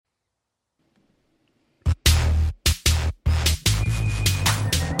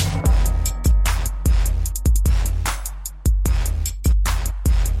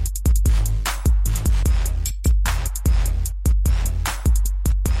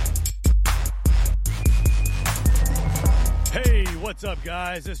What's up,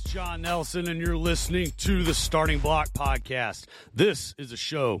 guys? It's John Nelson, and you're listening to the Starting Block Podcast. This is a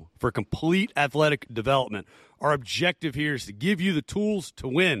show for complete athletic development. Our objective here is to give you the tools to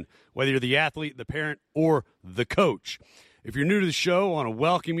win, whether you're the athlete, the parent, or the coach. If you're new to the show, I want to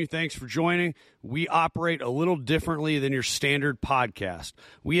welcome you. Thanks for joining. We operate a little differently than your standard podcast.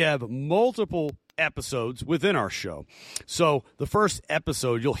 We have multiple episodes within our show. So the first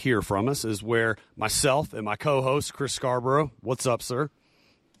episode you'll hear from us is where myself and my co-host, Chris Scarborough. What's up, sir?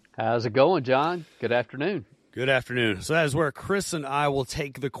 How's it going, John? Good afternoon. Good afternoon. So that is where Chris and I will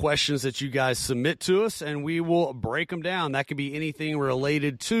take the questions that you guys submit to us, and we will break them down. That can be anything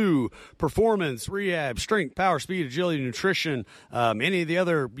related to performance, rehab, strength, power, speed, agility, nutrition, any of the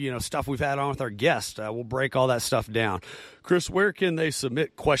other stuff we've had on with our guests. We'll break all that stuff down. Chris, where can they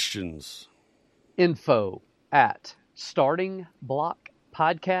submit questions? Info at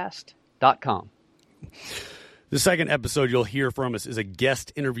startingblockpodcast.com. The second episode you'll hear from us is a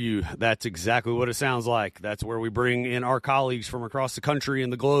guest interview. That's exactly what it sounds like. That's where we bring in our colleagues from across the country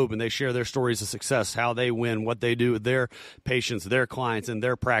and the globe, and they share their stories of success, how they win, what they do with their patients, their clients, and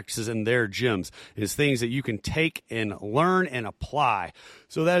their practices and their gyms. It's things that you can take and learn and apply.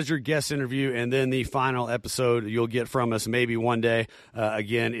 So that is your guest interview, and then the final episode you'll get from us maybe one day,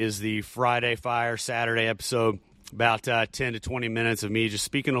 again, is the Friday Fire Saturday episode. About 10 to 20 minutes of me just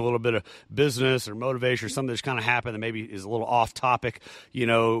speaking a little bit of business or motivation or something that's kind of happened that maybe is a little off topic,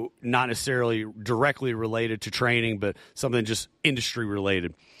 not necessarily directly related to training, but something just industry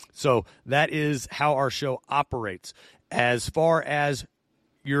related. So that is how our show operates. As far as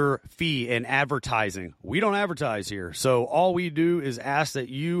your fee and advertising, we don't advertise here. So all we do is ask that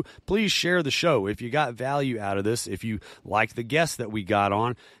you please share the show. If you got value out of this, if you like the guests that we got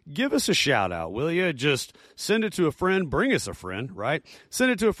on, give us a shout out, will you? Just send it to a friend, bring us a friend, right? Send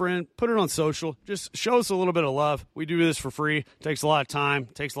it to a friend, put it on social, just show us a little bit of love. We do this for free. It takes a lot of time,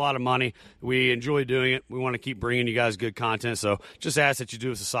 takes a lot of money. We enjoy doing it. We want to keep bringing you guys good content. So just ask that you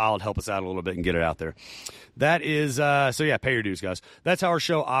do us a solid, help us out a little bit and get it out there. That is, pay your dues, guys. That's how our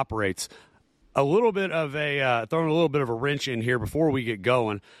show operates. A little bit of throwing a little bit of a wrench in here before we get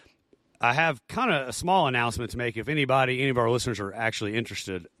going. I have kind of a small announcement to make. If any of our listeners are actually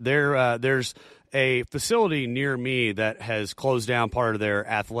interested, there's a facility near me that has closed down part of their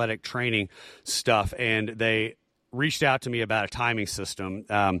athletic training stuff, and they reached out to me about a timing system.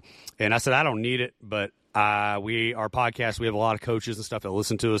 And I said, I don't need it, but our podcast, we have a lot of coaches and stuff that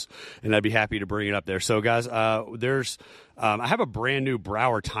listen to us, and I'd be happy to bring it up there. So, guys, I have a brand new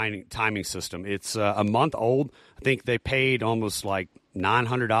Broward timing system. It's a month old. I think they paid almost like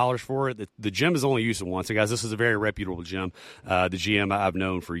 $900 for it. The gym is only used once. So, guys, this is a very reputable gym. The GM I've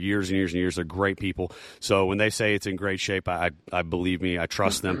known for years and years and years. They're great people. So when they say it's in great shape, I believe me. I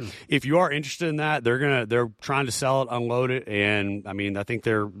trust them. If you are interested in that, they're trying to sell it, unload it, and I think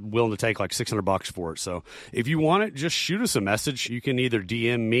they're willing to take like $600 for it. So if you want it, just shoot us a message. You can either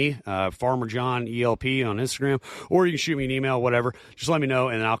DM me, Farmer John ELP on Instagram, or you can shoot me an email, whatever. Just let me know,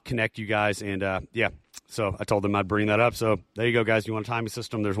 and I'll connect you guys. And So I told them I'd bring that up. So there you go, guys. You want a timing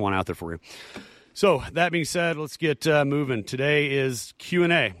system? There's one out there for you. So that being said, let's get moving. Today is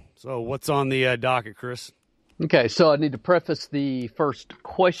Q&A. So what's on the docket, Chris? Okay, so I need to preface the first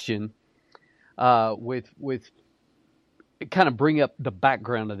question with kind of bring up the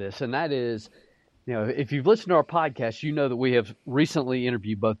background of this, and that is, if you've listened to our podcast, you know that we have recently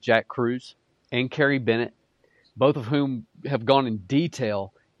interviewed both Kruse and Carrie Bennett, both of whom have gone in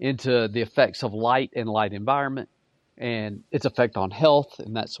detail into the effects of light and light environment and its effect on health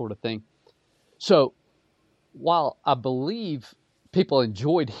and that sort of thing. So while I believe people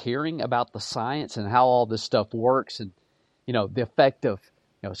enjoyed hearing about the science and how all this stuff works and, the effect of,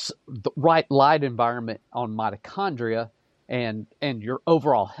 the right light environment on mitochondria and your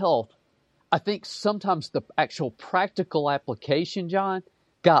overall health, I think sometimes the actual practical application, John,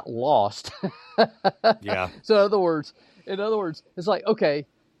 got lost. Yeah. So in other words, it's like, okay,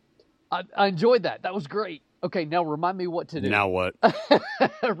 I enjoyed that. That was great. Okay, now remind me what to do. Now what?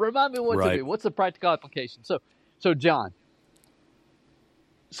 Remind me what to do. What's the practical application? So John,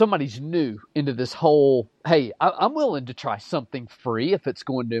 somebody's new into this whole, hey, I'm willing to try something free if it's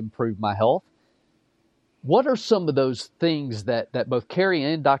going to improve my health. What are some of those things that both Carrie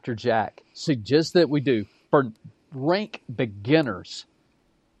and Dr. Jack suggest that we do for rank beginners?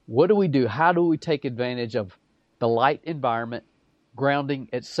 What do we do? How do we take advantage of the light environment, grounding,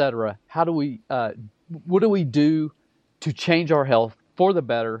 etc.? How do we, what do we do to change our health for the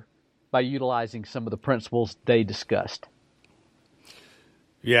better by utilizing some of the principles they discussed?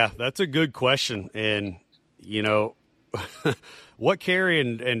 Yeah, that's a good question. And, what Carrie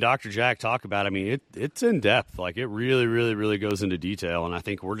and Dr. Jack talk about, I mean, it's in depth. Like, it really, really, really goes into detail, and I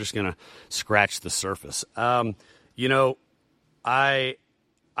think we're just going to scratch the surface. You know, I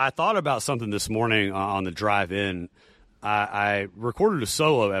thought about something this morning on the drive in. I recorded a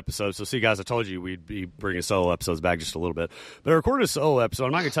solo episode. So, see, guys, I told you we'd be bringing solo episodes back just a little bit. But I recorded a solo episode.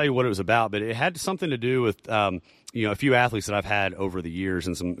 I'm not going to tell you what it was about, but it had something to do with, a few athletes that I've had over the years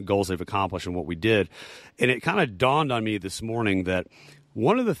and some goals they've accomplished and what we did. And it kind of dawned on me this morning that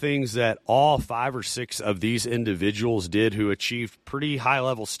one of the things that all 5 or 6 of these individuals did who achieved pretty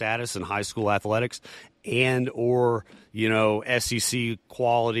high-level status in high school athletics and or, SEC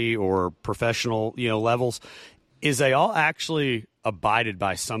quality or professional, levels is they all actually abided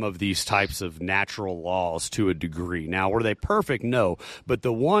by some of these types of natural laws to a degree. Now, were they perfect? No. But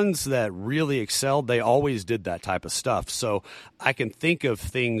the ones that really excelled, they always did that type of stuff. So I can think of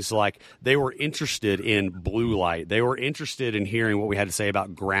things like they were interested in blue light. They were interested in hearing what we had to say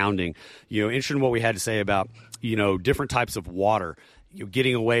about grounding, interested in what we had to say about, different types of water,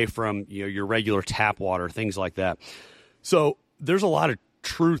 getting away from, your regular tap water, things like that. So there's a lot of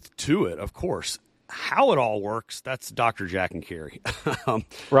truth to it, of course. How it all works, that's Dr. Jack and Carrie.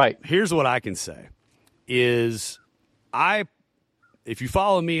 Right. Here's what I can say is if you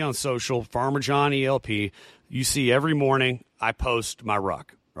follow me on social, Farmer John ELP, you see every morning I post my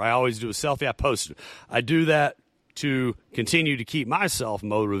ruck. I always do a selfie. I post it. I do that to continue to keep myself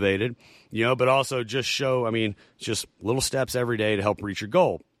motivated, but also just show, just little steps every day to help reach your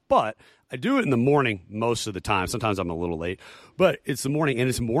goal. But I do it in the morning most of the time. Sometimes I'm a little late, but it's the morning, and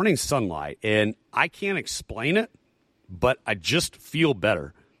it's morning sunlight, and I can't explain it, but I just feel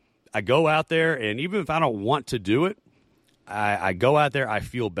better. I go out there, and even if I don't want to do it, I go out there, I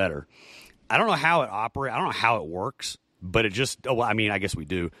feel better. I don't know how it operates. I don't know how it works, but it just, I guess we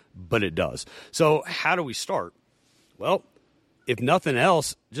do, but it does. So how do we start? Well, if nothing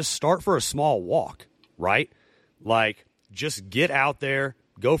else, just start for a small walk, right? Like, just get out there.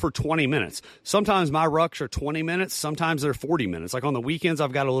 Go for 20 minutes. Sometimes my rucks are 20 minutes. Sometimes they're 40 minutes. Like on the weekends,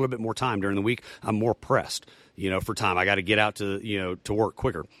 I've got a little bit more time. During the week, I'm more pressed, for time. I got to get out to work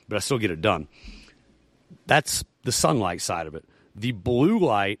quicker, but I still get it done. That's the sunlight side of it. The blue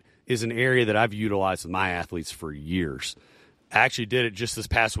light is an area that I've utilized with my athletes for years. I actually did it just this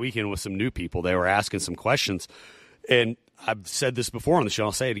past weekend with some new people. They were asking some questions, and I've said this before on the show.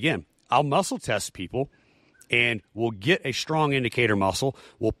 I'll say it again. I'll muscle test people. And we'll get a strong indicator muscle.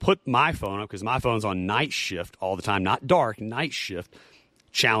 We'll put my phone up because my phone's on night shift all the time, not dark, night shift.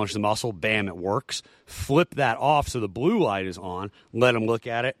 Challenge the muscle. Bam, it works. Flip that off so the blue light is on. Let them look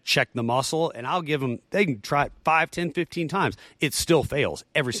at it. Check the muscle. And I'll give them, they can try it 5, 10, 15 times. It still fails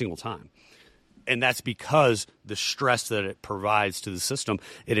every single time. And that's because the stress that it provides to the system,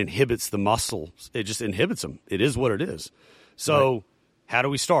 it inhibits the muscles. It just inhibits them. It is what it is. So... Right. How do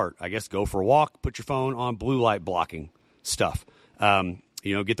we start? I guess go for a walk, put your phone on blue light blocking stuff. Get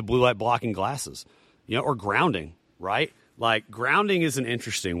the blue light blocking glasses, or grounding, right? Like grounding is an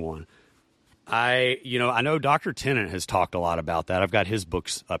interesting one. I know Dr. Tennant has talked a lot about that. I've got his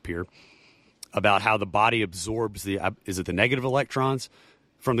books up here about how the body absorbs is it the negative electrons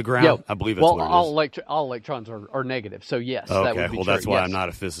from the ground? Yeah. I believe that's what it is. All electrons are negative. So yes, okay. That would be well, true. That's why yes. I'm not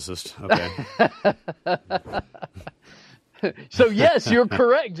a physicist. Okay. So, yes, you're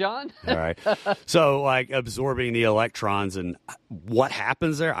correct, John. All right. So, like, absorbing the electrons and what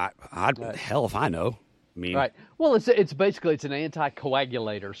happens there, hell if I know. Right. Well, it's basically an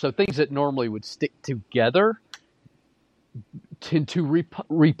anticoagulator. So things that normally would stick together tend to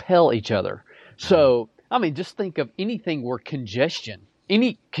repel each other. So, just think of anything where congestion,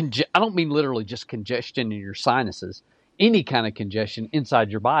 I don't mean literally just congestion in your sinuses, any kind of congestion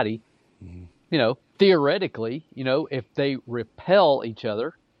inside your body, theoretically, if they repel each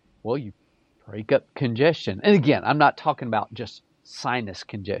other, well, you break up congestion. And again, I'm not talking about just sinus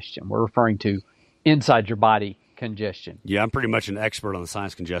congestion. We're referring to inside your body congestion. Yeah, I'm pretty much an expert on the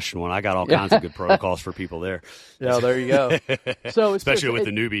sinus congestion one. I got all kinds of good protocols for people there. Yeah, there you go. So especially with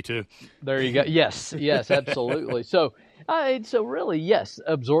the newbie too. There you go. Yes, absolutely. So really, yes,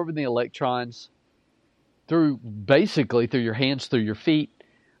 absorbing the electrons through your hands, through your feet,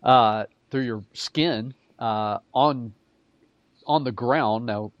 through your skin, on the ground.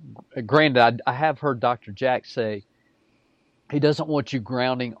 Now, granted, I have heard Dr. Jack say he doesn't want you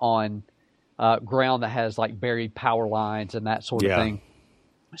grounding on ground that has like buried power lines and that sort of thing.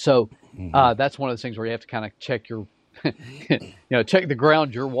 So that's one of those things where you have to kind of check your, check the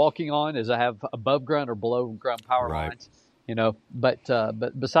ground you're walking on. Does it have above ground or below ground power lines? But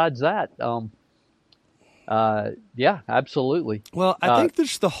besides that, yeah, absolutely. Well, I think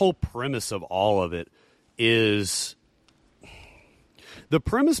that's the whole premise of all of it is The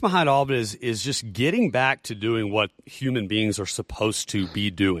premise behind all of it is just getting back to doing what human beings are supposed to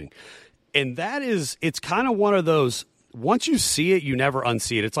be doing. And that is, it's kind of one of those, once you see it, you never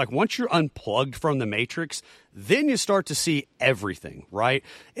unsee it. It's like once you're unplugged from the matrix, then you start to see everything, right?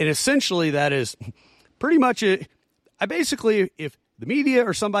 And essentially that is pretty much it. I basically, if the media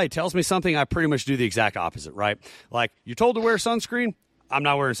or somebody tells me something, I pretty much do the exact opposite, right? Like, you're told to wear sunscreen, I'm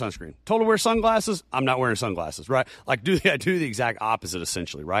not wearing sunscreen. Told to wear sunglasses, I'm not wearing sunglasses, right? Like, I do the exact opposite,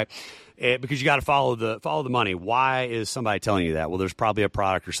 essentially, right? Because you got to follow the money. Why is somebody telling you that? Well, there's probably a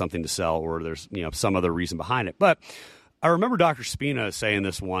product or something to sell, or there's some other reason behind it. But I remember Dr. Spina saying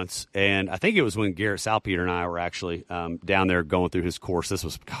this once, and I think it was when Garrett Salpeter and I were actually down there going through his course. This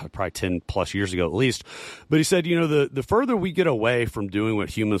was probably 10 plus years ago at least. But he said, the further we get away from doing what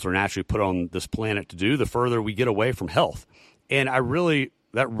humans were naturally put on this planet to do, the further we get away from health. And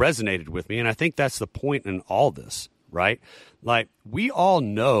that resonated with me, and I think that's the point in all this, right? Like, we all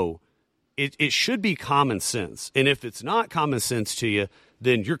know it should be common sense. And if it's not common sense to you,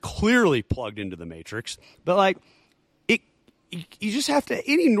 then you're clearly plugged into the matrix. But, like, you just have to,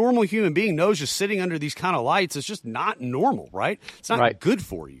 any normal human being knows just sitting under these kind of lights is just not normal, right? It's not good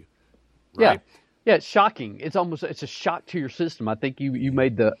for you. Right? Yeah, it's shocking. It's a shock to your system. I think you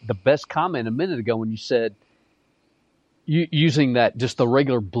made the best comment a minute ago when you said using that, just the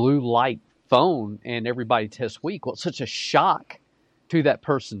regular blue light phone and everybody tests weak. Well, it's such a shock to that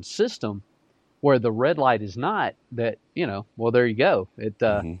person's system where the red light is not, that, well, there you go.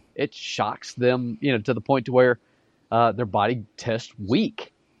 It shocks them, to the point to where their body tests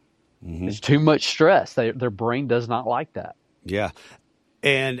weak. Mm-hmm. It's too much stress. Their brain does not like that. Yeah.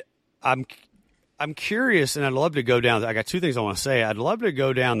 And I'm curious, and I'd love to go down, I got two things I want to say. I'd love to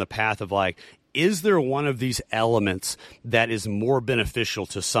go down the path of, like, is there one of these elements that is more beneficial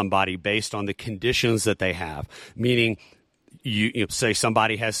to somebody based on the conditions that they have? Meaning, you say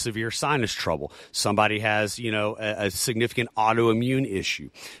somebody has severe sinus trouble, somebody has, a significant autoimmune issue.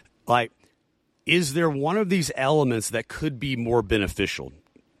 Like, is there one of these elements that could be more beneficial?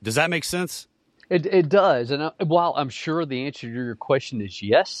 Does that make sense? It does. And while I'm sure the answer to your question is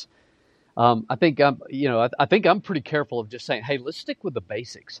yes, I think I'm pretty careful of just saying, hey, let's stick with the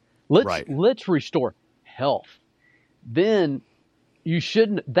basics. Let's restore health. Then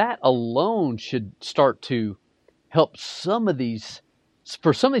that alone should start to help some of these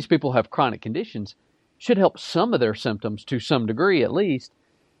people who have chronic conditions, should help some of their symptoms to some degree at least,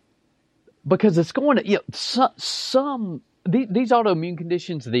 because it's going to, these autoimmune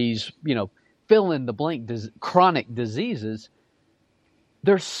conditions, these, fill in the blank chronic diseases,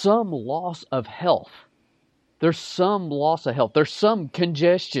 there's some loss of health. There's some loss of health. There's some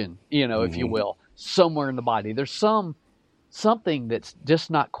congestion, if you will, somewhere in the body. There's something that's just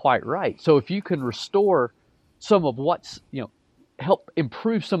not quite right. So if you can restore some of what's, help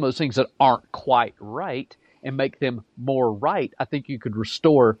improve some of those things that aren't quite right and make them more right, I think you could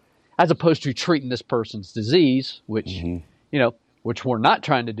restore, as opposed to treating this person's disease, which, which we're not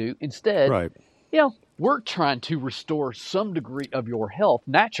trying to do. Instead, we're trying to restore some degree of your health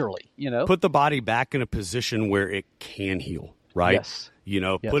naturally, Put the body back in a position where it can heal, right? Yes.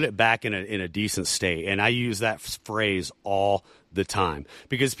 Put it back in a decent state. And I use that phrase all the time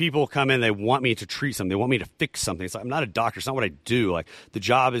because people come in, they want me to treat something. They want me to fix something. It's like, I'm not a doctor. It's not what I do. Like, the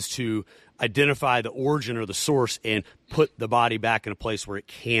job is to identify the origin or the source and put the body back in a place where it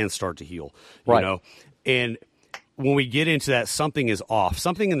can start to heal, And when we get into that, something is off.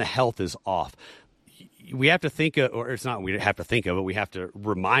 Something in the health is off. We have to think of, or it's not we have to think of it, we have to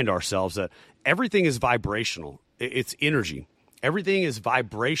remind ourselves that everything is vibrational. It's energy. Everything is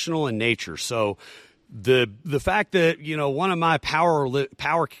vibrational in nature. So the fact that, one of my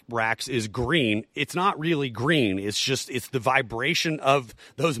power racks is green, it's not really green. It's the vibration of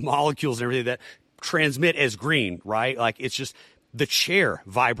those molecules and everything that transmit as green, right? Like, it's just, the chair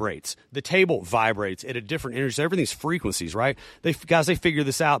vibrates, the table vibrates at a different energy. So everything's frequencies, right? They figured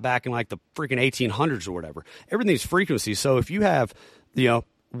this out back in like the freaking 1800s or whatever. Everything's frequencies. So if you have,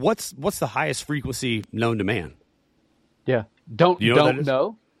 what's the highest frequency known to man? Yeah. Don't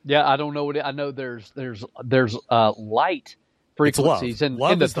know. Yeah, I don't know what I know. There's light frequencies, and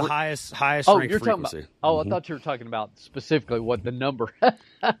love is the highest strength frequency. I thought you were talking about specifically what the number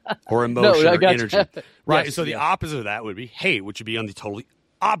or emotion or energy, right? Yes, so the opposite of that would be hate, which would be on the totally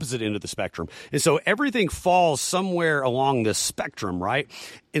opposite end of the spectrum. And so everything falls somewhere along this spectrum, right?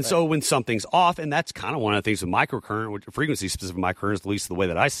 And so when something's off, and that's kind of one of the things with microcurrent, with frequency-specific microcurrents, at least the way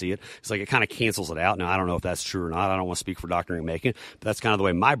that I see it, it's like it kind of cancels it out. Now, I don't know if that's true or not. I don't want to speak for Dr. Macon, but that's kind of the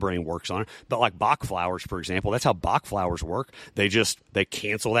way my brain works on it. But like Bach flowers, for example, that's how Bach flowers work. They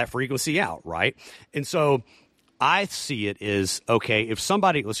cancel that frequency out, right? And so I see it is, okay, if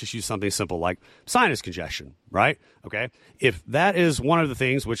somebody, let's just use something simple like sinus congestion, right? Okay. If that is one of the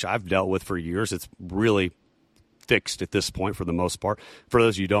things which I've dealt with for years, it's really fixed at this point for the most part. For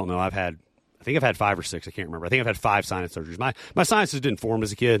those of you who don't know, I think I've had 5 or 6. I can't remember. I think I've had 5 sinus surgeries. My sinuses didn't form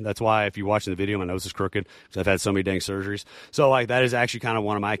as a kid. That's why if you're watching the video, my nose is crooked because I've had so many dang surgeries. So like that is actually kind of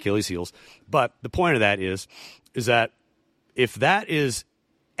one of my Achilles heels. But the point of that is that if that is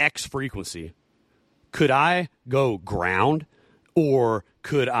X frequency, could I go ground or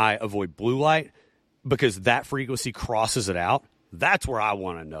could I avoid blue light because that frequency crosses it out? That's where I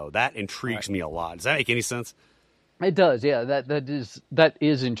want to know. That intrigues me a lot. Does that make any sense? It does. Yeah, that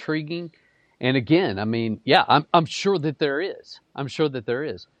is intriguing. And again, I mean, yeah, I'm sure that there is. I'm sure that there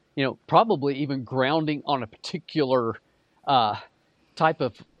is. You know, probably even grounding on a particular type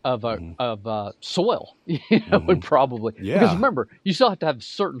of soil, would probably. Yeah. Because remember, you still have to have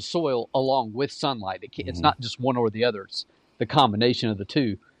certain soil along with sunlight. It's not just one or the other. It's the combination of the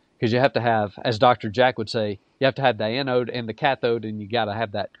two. Because you have to have, as Dr. Jack would say, you have to have the anode and the cathode, and you got to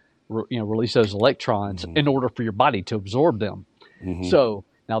have that, release those electrons in order for your body to absorb them. So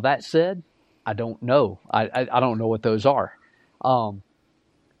now that said, I don't know. I don't know what those are.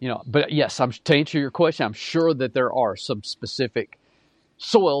 But yes, to answer your question, I'm sure that there are some specific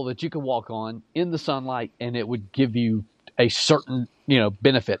soil that you can walk on in the sunlight and it would give you a certain,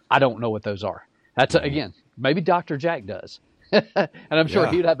 benefit. I don't know what those are. That's again, maybe Dr. Jack does. And I'm sure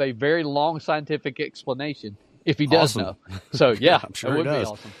he'd have a very long scientific explanation if he does know. So yeah, I'm sure it would he does.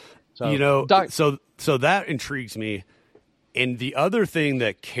 be awesome. So, so that intrigues me. And the other thing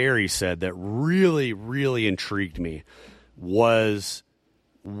that Carrie said that really, really intrigued me was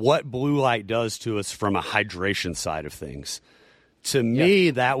what blue light does to us from a hydration side of things. To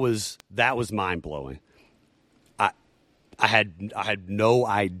me, that was mind blowing. I had no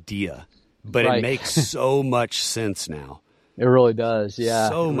idea, but it makes so much sense now. It really does. Yeah,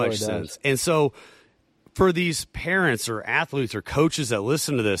 so much sense. And so for these parents or athletes or coaches that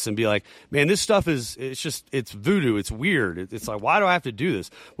listen to this and be like, man, this stuff it's voodoo. It's weird. It's like, why do I have to do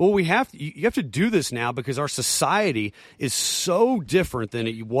this? Well, you have to do this now because our society is so different than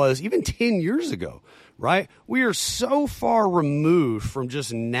it was even 10 years ago, right? We are so far removed from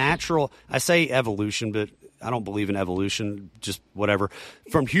just natural, I say evolution, but I don't believe in evolution, just whatever,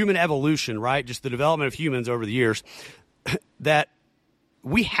 from human evolution, right? Just the development of humans over the years, that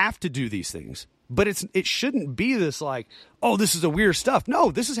we have to do these things. But it shouldn't be this like, oh, this is a weird stuff. No,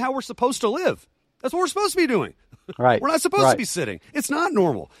 this is how we're supposed to live. That's what we're supposed to be doing. Right. We're not supposed to be sitting. It's not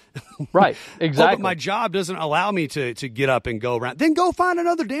normal. Right. Exactly. Oh, but my job doesn't allow me to get up and go around. Then go find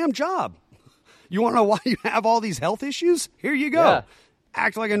another damn job. You want to know why you have all these health issues? Here you go. Yeah.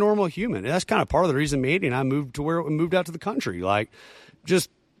 Act like a normal human. And that's kind of part of the reason Mandy and I moved out to the country. Like, just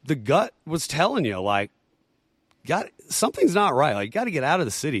the gut was telling you, like, something's not right. Like, you got to get out of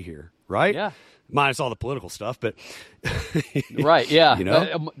the city here, right? Yeah. Minus all the political stuff, but right, yeah,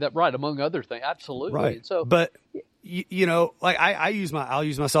 right, among other things, absolutely. Right. So, but like I'll use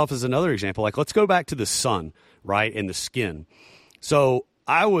myself as another example. Like, let's go back to the sun, right, and the skin. So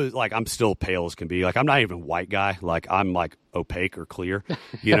I was like, I'm still pale as can be. Like, I'm not even a white guy. Like, I'm like opaque or clear.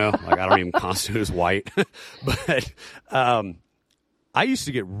 Like I don't even constitute as white. But I used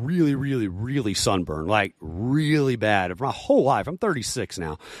to get really, really, really sunburned, like really bad my whole life. I'm 36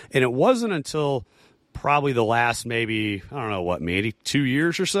 now. And it wasn't until probably the last maybe, I don't know what, Mandy, 2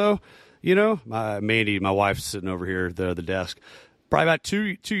 years or so, Mandy, my wife's sitting over here at the desk. Probably about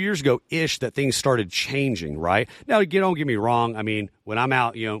two years ago-ish that things started changing, right? Now, don't get me wrong. I mean, when I'm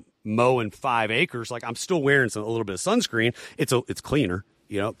out, mowing 5 acres, like I'm still wearing a little bit of sunscreen. It's cleaner.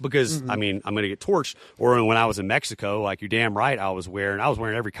 Because I mean, I'm going to get torched. Or when I was in Mexico, like you're damn right, I was wearing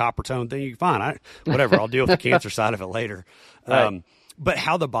every copper tone thing you can find. Whatever, I'll deal with the cancer side of it later. Right. But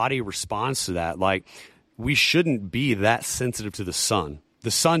how the body responds to that, like we shouldn't be that sensitive to the sun.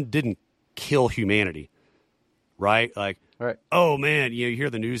 The sun didn't kill humanity, right? Like, right. Oh man, you hear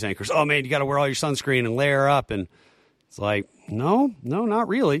the news anchors. Oh man, you got to wear all your sunscreen and layer up, and it's like, no, not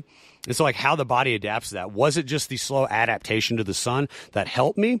really. And so, like, how the body adapts to that. Was it just the slow adaptation to the sun that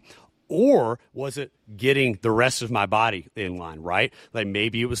helped me? Or was it getting the rest of my body in line, right? Like,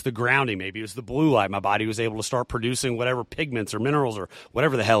 maybe it was the grounding. Maybe it was the blue light. My body was able to start producing whatever pigments or minerals or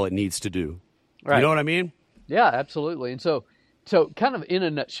whatever the hell it needs to do. Right. You know what I mean? Yeah, absolutely. And so kind of in a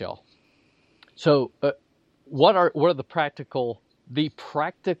nutshell, what are the practical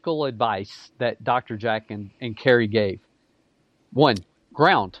advice that Dr. Jack and Carrie gave? One,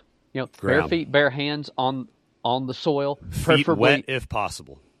 ground. Bare feet, bare hands on the soil. Feet preferably wet if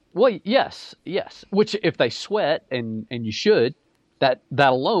possible. Well, yes. Which if they sweat, and you should, that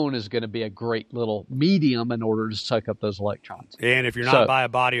alone is going to be a great little medium in order to suck up those electrons. And if you're not by a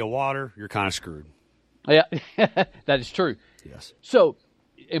body of water, you're kind of screwed. Yeah, that is true. Yes. So,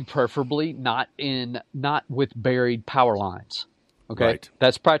 and preferably not with buried power lines. Okay, right.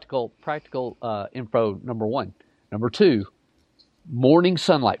 That's practical info number one. Number two, morning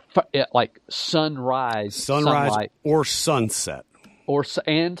sunlight, like sunrise sunlight, or sunset, or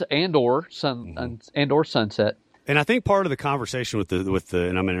sunset. And I think part of the conversation with the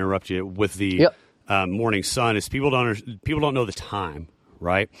and I'm going to interrupt you with the morning sun is people don't know the time,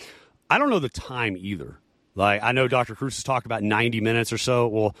 right? I don't know the time either. Like, I know Dr. Kruse has talked about 90 minutes or so.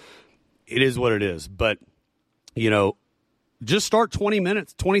 Well, it is what it is. But, just start 20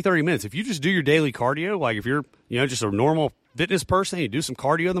 minutes, 20, 30 minutes. If you just do your daily cardio, like if you're, just a normal fitness person, you do some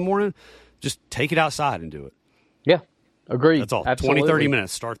cardio in the morning, just take it outside and do it. Yeah, agreed. That's all. Absolutely. 20, 30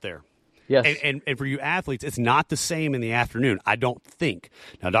 minutes, start there. Yes. And for you athletes, it's not the same in the afternoon, I don't think.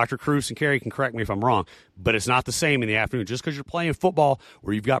 Now, Dr. Kruse and Carrie can correct me if I'm wrong, but it's not the same in the afternoon. Just because you're playing football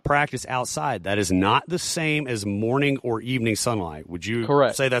or you've got practice outside, that is not the same as morning or evening sunlight. Would you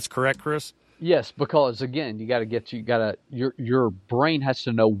say that's correct, Chris? Yes, because again, your brain has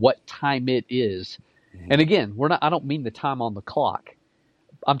to know what time it is. Mm-hmm. And again, I don't mean the time on the clock.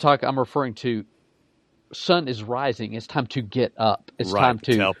 I'm referring to sun is rising. It's time to get up. It's time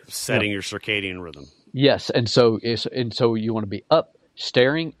to help setting your circadian rhythm. Yes, and so you want to be up,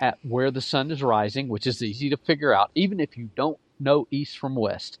 staring at where the sun is rising, which is easy to figure out, even if you don't know east from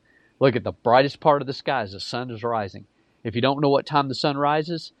west. Look at the brightest part of the sky as the sun is rising. If you don't know what time the sun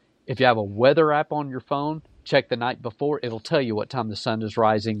rises, if you have a weather app on your phone, check the night before. It'll tell you what time the sun is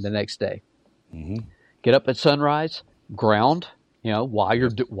rising the next day. Mm-hmm. Get up at sunrise, ground. While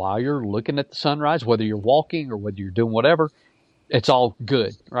you're looking at the sunrise, whether you're walking or whether you're doing whatever, it's all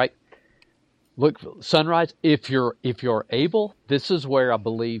good, right? Look, sunrise. If you're able, this is where I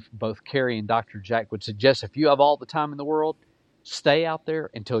believe both Carrie and Dr. Jack would suggest. If you have all the time in the world, stay out there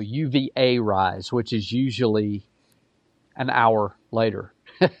until UVA rise, which is usually an hour later.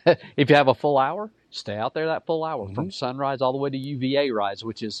 If you have a full hour, stay out there that full hour from sunrise all the way to UVA rise,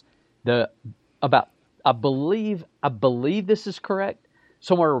 which is I believe this is correct.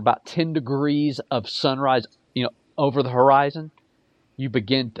 Somewhere about 10 degrees of sunrise, over the horizon,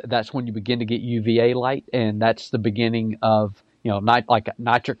 that's when you begin to get UVA light, and that's the beginning of, like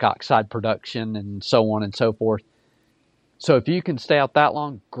nitric oxide production and so on and so forth. So if you can stay out that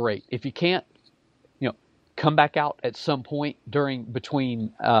long, great. If you can't, come back out at some point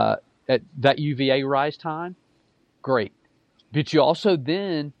between at that UVA rise time, great. But you also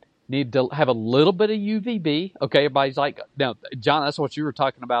then need to have a little bit of UVB. Okay, everybody's like, now, John, that's what you were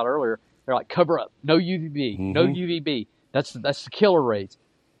talking about earlier. They're like, cover up, no UVB, no UVB. That's the killer rays.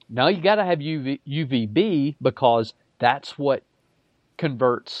 Now you got to have UVB because that's what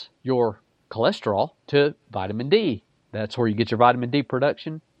converts your cholesterol to vitamin D. That's where you get your vitamin D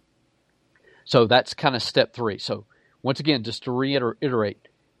production. So that's kind of step 3. So once again, just to reiterate,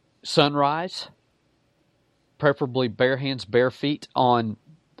 sunrise, preferably bare hands, bare feet on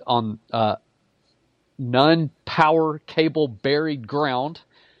non-power cable buried ground,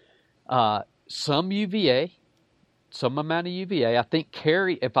 some UVA, some amount of UVA. I think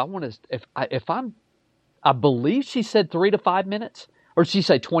Carrie, I believe she said 3 to 5 minutes, or she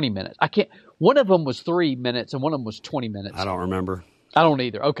said 20 minutes. One of them was 3 minutes and one of them was 20 minutes. I don't remember. I don't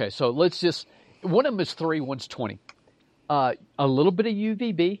either. Okay, so one of them is 3, one's 20. A little bit of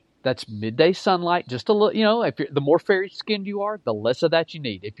UVB. That's midday sunlight. Just a little, if the more fairy skinned you are, the less of that you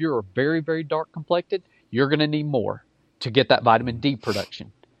need. If you're very, very dark complected, you're going to need more to get that vitamin D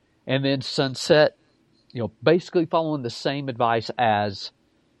production. And then sunset, basically following the same advice as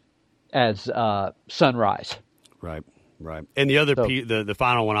sunrise. Right. And the other the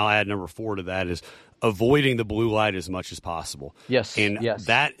final one I'll add, number 4 to that, is avoiding the blue light as much as possible. Yes. And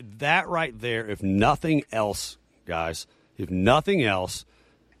that right there, if nothing else, guys,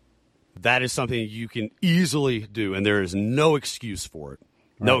 that is something you can easily do, and there is no excuse for it.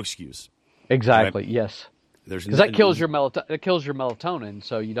 No excuse. Exactly. Right? Yes. Because that kills your melatonin,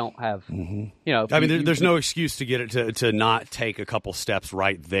 so you don't have. There's no excuse to get it to not take a couple steps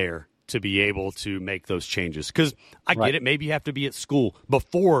right there to be able to make those changes. Because I get it. Maybe you have to be at school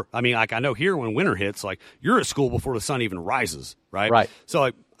before. I know here when winter hits, you're at school before the sun even rises, right? Right.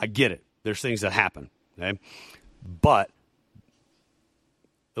 So I get it. There's things that happen, okay? But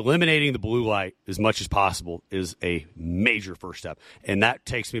eliminating the blue light as much as possible is a major first step. And that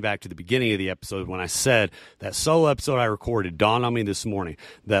takes me back to the beginning of the episode when I said that solo episode I recorded dawned on me this morning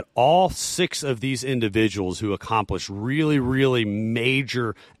that all 6 of these individuals who accomplished really, really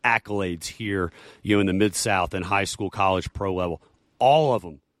major accolades here, in the Mid-South and high school, college, pro level, all of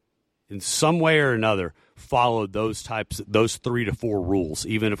them, in some way or another, followed those 3 to 4 rules,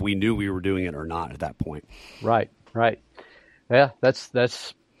 even if we knew we were doing it or not at that point. Right. Yeah, that's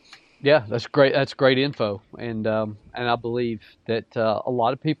great. That's great info, and I believe that a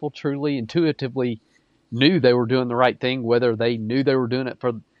lot of people truly intuitively knew they were doing the right thing, whether they knew they were doing it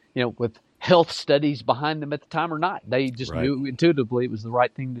for, with health studies behind them at the time or not. They just knew intuitively it was the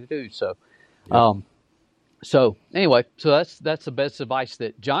right thing to do. So, so anyway, that's the best advice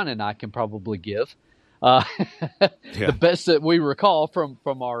that John and I can probably give. The best that we recall from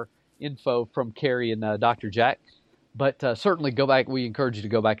our info from Carrie and Dr. Jack. But certainly go back. We encourage you to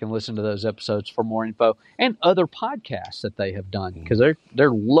go back and listen to those episodes for more info and other podcasts that they have done, because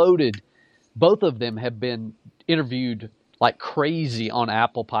they're loaded. Both of them have been interviewed like crazy on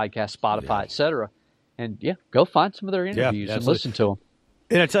Apple Podcasts, Spotify, etc. And go find some of their interviews and listen to them.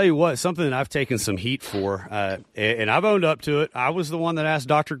 And I tell you what, something that I've taken some heat for, and I've owned up to it. I was the one that asked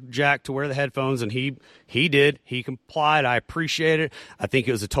Dr. Jack to wear the headphones, and he did. He complied. I appreciate it. I think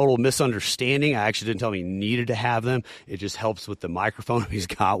it was a total misunderstanding. I actually didn't tell him he needed to have them. It just helps with the microphone if he's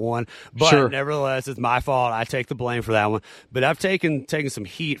got one. But nevertheless, it's my fault. I take the blame for that one. But I've taken some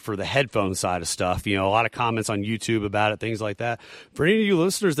heat for the headphone side of stuff. A lot of comments on YouTube about it, things like that. For any of you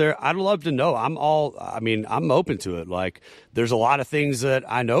listeners there, I'd love to know. I'm open to it. Like, there's a lot of things that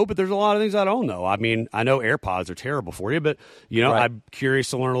I know, but there's a lot of things I don't know. I mean, I know AirPods are terrible for you, but, I'm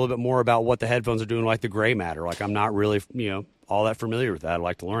curious to learn a little bit more about what the headphones are doing, like the gray matter. Like, I'm not really, all that familiar with that. I'd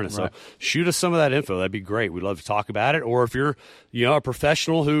like to learn it. So shoot us some of that info. That'd be great. We'd love to talk about it. Or if you're, a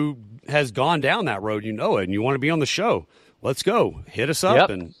professional who has gone down that road, and you want to be on the show, let's go. Hit us up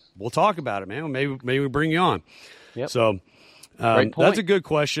and we'll talk about it, man. Maybe we bring you on. So that's a good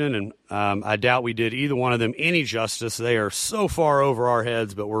question, and I doubt we did either one of them any justice. They are so far over our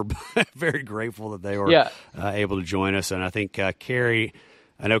heads, but we're very grateful that they were able to join us. And I think Carrie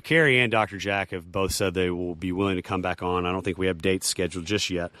and Dr. Jack have both said they will be willing to come back on. I don't think we have dates scheduled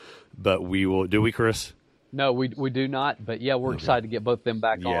just yet, but we will. Do we, Chris? No, we do not. But we're excited to get both of them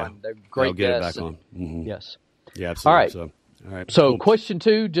back on. They're great guests. Get it back on. Mm-hmm. Yes. Yeah, absolutely. All right. So cool. Question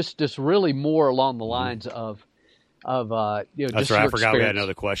 2, just really more along the lines of That's just right. I forgot experience. We had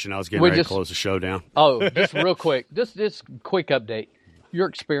another question. I was getting ready to close the show down. Oh, just real quick, just quick update. Your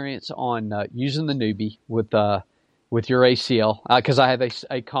experience on using the newbie with your ACL, because I have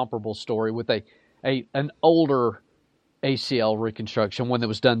a comparable story with an older ACL reconstruction, one that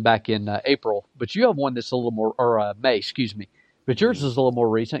was done back in April, but you have one that's a little more, or May, excuse me. But yours is a little more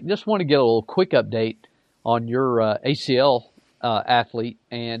recent. Just want to get a little quick update on your ACL athlete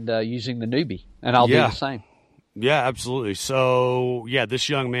and using the newbie, and I'll do the same. Yeah, absolutely. So, this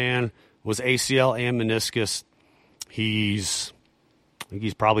young man was ACL and meniscus. I think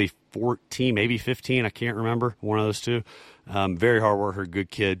he's probably 14, maybe 15. I can't remember. One of those two. Very hard worker, good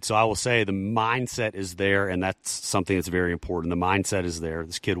kid. So I will say the mindset is there, and that's something that's very important. The mindset is there.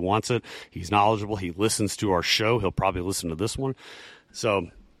 This kid wants it. He's knowledgeable. He listens to our show. He'll probably listen to this one. So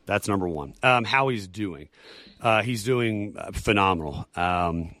that's number one. How he's doing. He's doing phenomenal.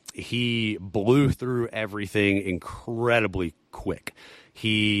 He blew through everything incredibly quick.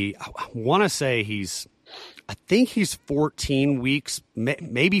 I want to say I think he's 14 weeks,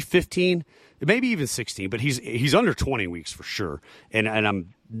 maybe 15, maybe even 16, but he's under 20 weeks for sure. And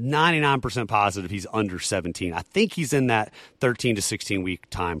I'm 99% positive he's under 17. I think he's in that 13 to 16 week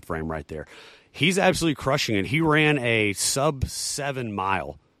time frame right there. He's absolutely crushing it. He ran a sub 7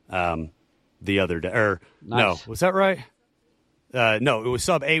 mile the other day. No, was that right? No, it was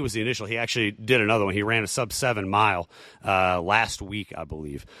sub 8 was the initial. He actually did another one. He ran a sub 7 mile last week, I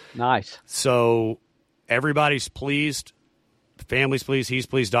believe. Nice. So everybody's pleased. The family's pleased. He's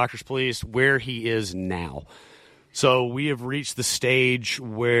pleased. Doctor's pleased where he is now. So we have reached the stage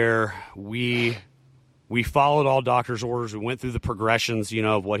where we followed all doctor's orders. We went through the progressions,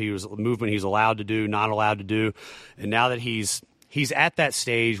 of what movement he's allowed to do, not allowed to do. And now that he's at that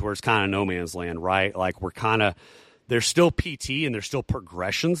stage where it's kind of no man's land, right? Like there's still PT and there's still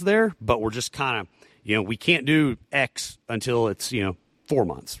progressions there, but we're just kind of, we can't do X until it's, 4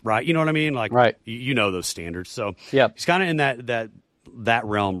 months, right? You know what I mean? Like, right. You know those standards. So he's kind of in that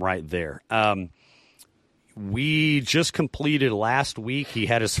realm right there. We just completed last week. He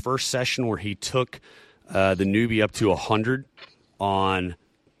had his first session where he took the newbie up to 100 on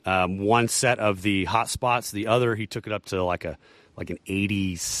one set of the hot spots. The other, he took it up to like an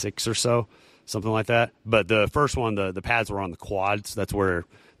 86 or so. Something like that. But the first one, the pads were on the quads. That's where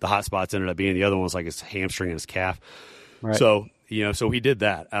the hot spots ended up being. The other one was like his hamstring and his calf. Right. So, so he did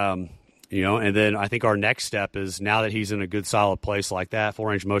that. And then I think our next step is now that he's in a good solid place like that, full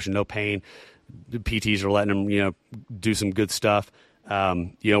range of motion, no pain, the PTs are letting him, do some good stuff.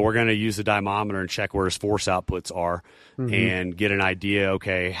 we're going to use the dynamometer and check where his force outputs are and get an idea,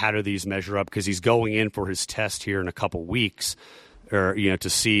 okay, how do these measure up? Because he's going in for his test here in a couple weeks or, to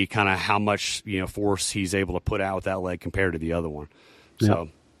see kind of how much, force he's able to put out with that leg compared to the other one. So,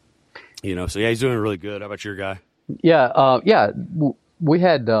 so he's doing really good. How about your guy? Yeah. We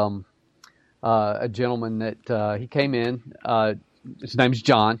had a gentleman that he came in. His name's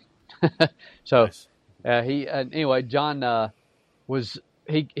John. So Nice. Anyway, John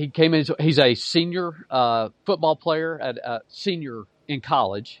he came in. He's a senior football player at senior in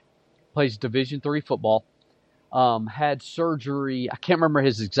college. Plays Division III football. Had surgery. I can't remember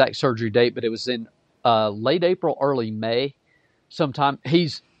his exact surgery date, but it was in late April, early May. Sometime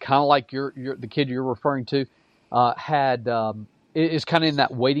he's kind of like the kid you're referring to. Is kind of in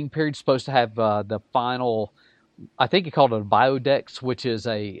that waiting period. Supposed to have the final. I think he called it a biodex, which is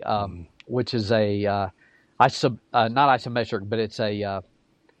not isometric, but it's a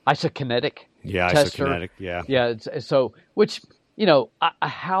isokinetic. Yeah, tester. isokinetic. Yeah. Yeah. So, which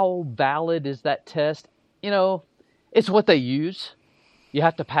how valid is that test? It's what they use. You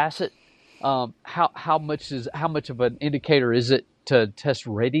have to pass it. How much of an indicator is it to test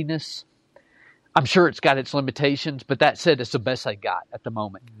readiness? I'm sure it's got its limitations, but that said, it's the best I got at the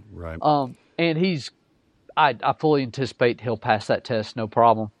moment. Right. And I fully anticipate he'll pass that test, no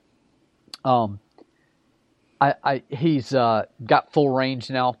problem. He's got full range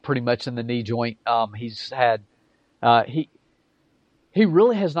now, pretty much in the knee joint. He's had he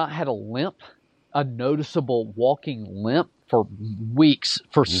really has not had a noticeable walking limp for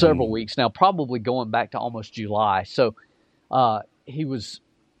several weeks now, probably going back to almost July. So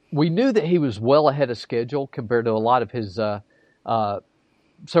we knew that he was well ahead of schedule compared to a lot of his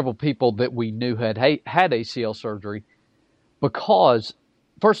several people that we knew had ACL surgery, because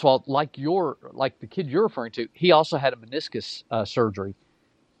first of all, like the kid you're referring to, he also had a meniscus surgery,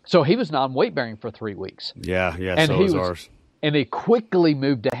 so he was non-weight bearing for 3 weeks. Yeah, and so was ours. And he quickly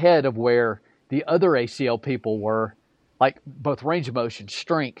moved ahead of where the other ACL people were, like both range of motion,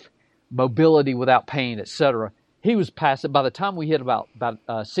 strength, mobility without pain, etc. He was past it. By the time we hit about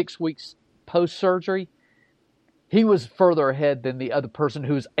 6 weeks post-surgery, he was further ahead than the other person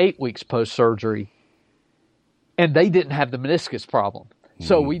who was 8 weeks post-surgery, and they didn't have the meniscus problem.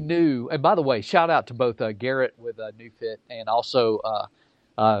 So we knew, and by the way, shout out to both Garrett with NewFit and also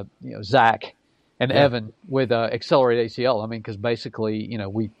Zach and Evan with Accelerate ACL. I mean, because basically,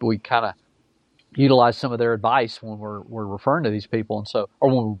 we kind of utilize some of their advice when we're referring to these people, and so, or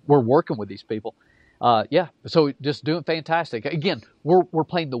when we're working with these people. So just doing fantastic. Again, we're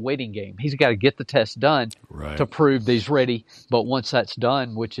playing the waiting game. He's got to get the test done to prove that he's ready. But once that's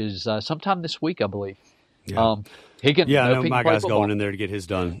done, which is sometime this week, I believe, he can. Yeah, I know my guy's going in there to get his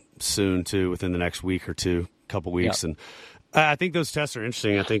done soon too, within the next week or two, couple weeks, and I think those tests are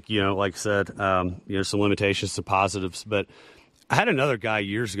interesting. I think like I said, some limitations, some positives, but I had another guy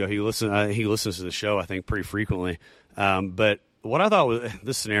years ago. He listens to the show, I think, pretty frequently. But what I thought was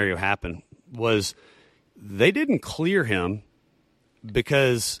this scenario happened was they didn't clear him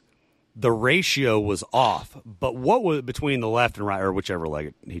because the ratio was off. But what was between the left and right, or whichever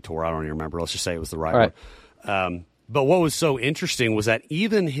leg he tore, I don't even remember. Let's just say it was the right one. But what was so interesting was that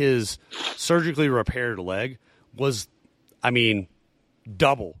even his surgically repaired leg was,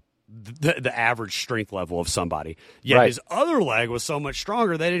 double the average strength level of somebody. Yet his other leg was so much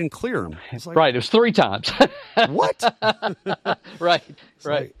stronger they didn't clear him. It was 3 times. What? Right.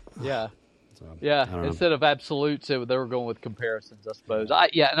 Like, yeah. Instead of absolutes, they were going with comparisons, I suppose.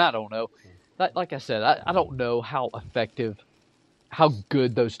 And I don't know. Like I said, I don't know how effective, how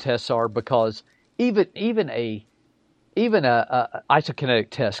good those tests are, because even a isokinetic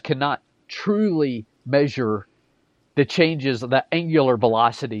test cannot truly measure the changes, the angular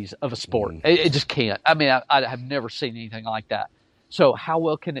velocities of a sport. It just can't. I have never seen anything like that. So how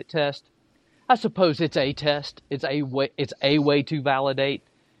well can it test? I suppose it's a test. It's a way to validate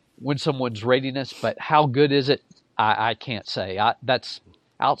when someone's readiness, but how good is it? I can't say. That's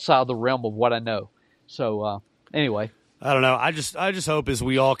outside the realm of what I know. So anyway, I don't know. I just hope as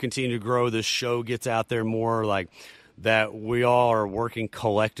we all continue to grow, this show gets out there more, like that we all are working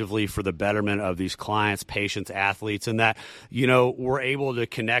collectively for the betterment of these clients, patients, athletes, and that, we're able to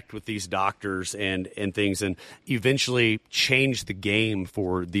connect with these doctors and things and eventually change the game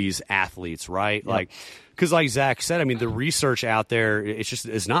for these athletes, right? Yep. Because like Zach said, the research out there,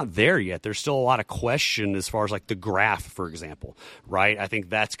 it's not there yet. There's still a lot of question as far as like the graph, for example, right? I think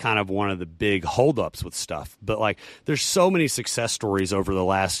that's kind of one of the big holdups with stuff. But there's so many success stories over the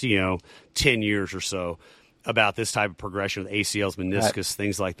last, 10 years or so about this type of progression with ACLs, meniscus,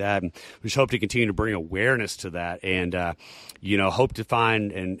 things like that. And we just hope to continue to bring awareness to that and, hope to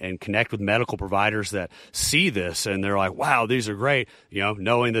find and connect with medical providers that see this and they're like, wow, these are great,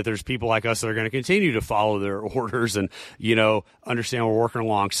 knowing that there's people like us that are going to continue to follow their orders and, understand we're working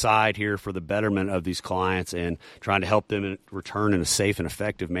alongside here for the betterment of these clients and trying to help them return in a safe and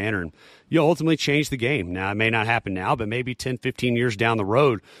effective manner and, ultimately change the game. Now, it may not happen now, but maybe 10, 15 years down the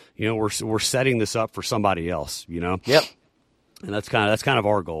road, we're setting this up for somebody else, Yep. And that's kind of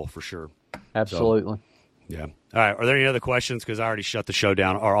our goal for sure. Absolutely. So, yeah. All right. Are there any other questions? Because I already shut the show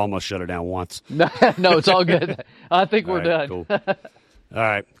down or almost shut it down once. No, it's all good. I think we're done. Cool. All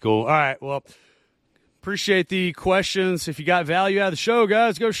right. Cool. All right. Well, appreciate the questions. If you got value out of the show,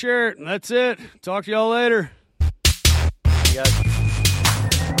 guys, go share it. And that's it. Talk to y'all later. You guys.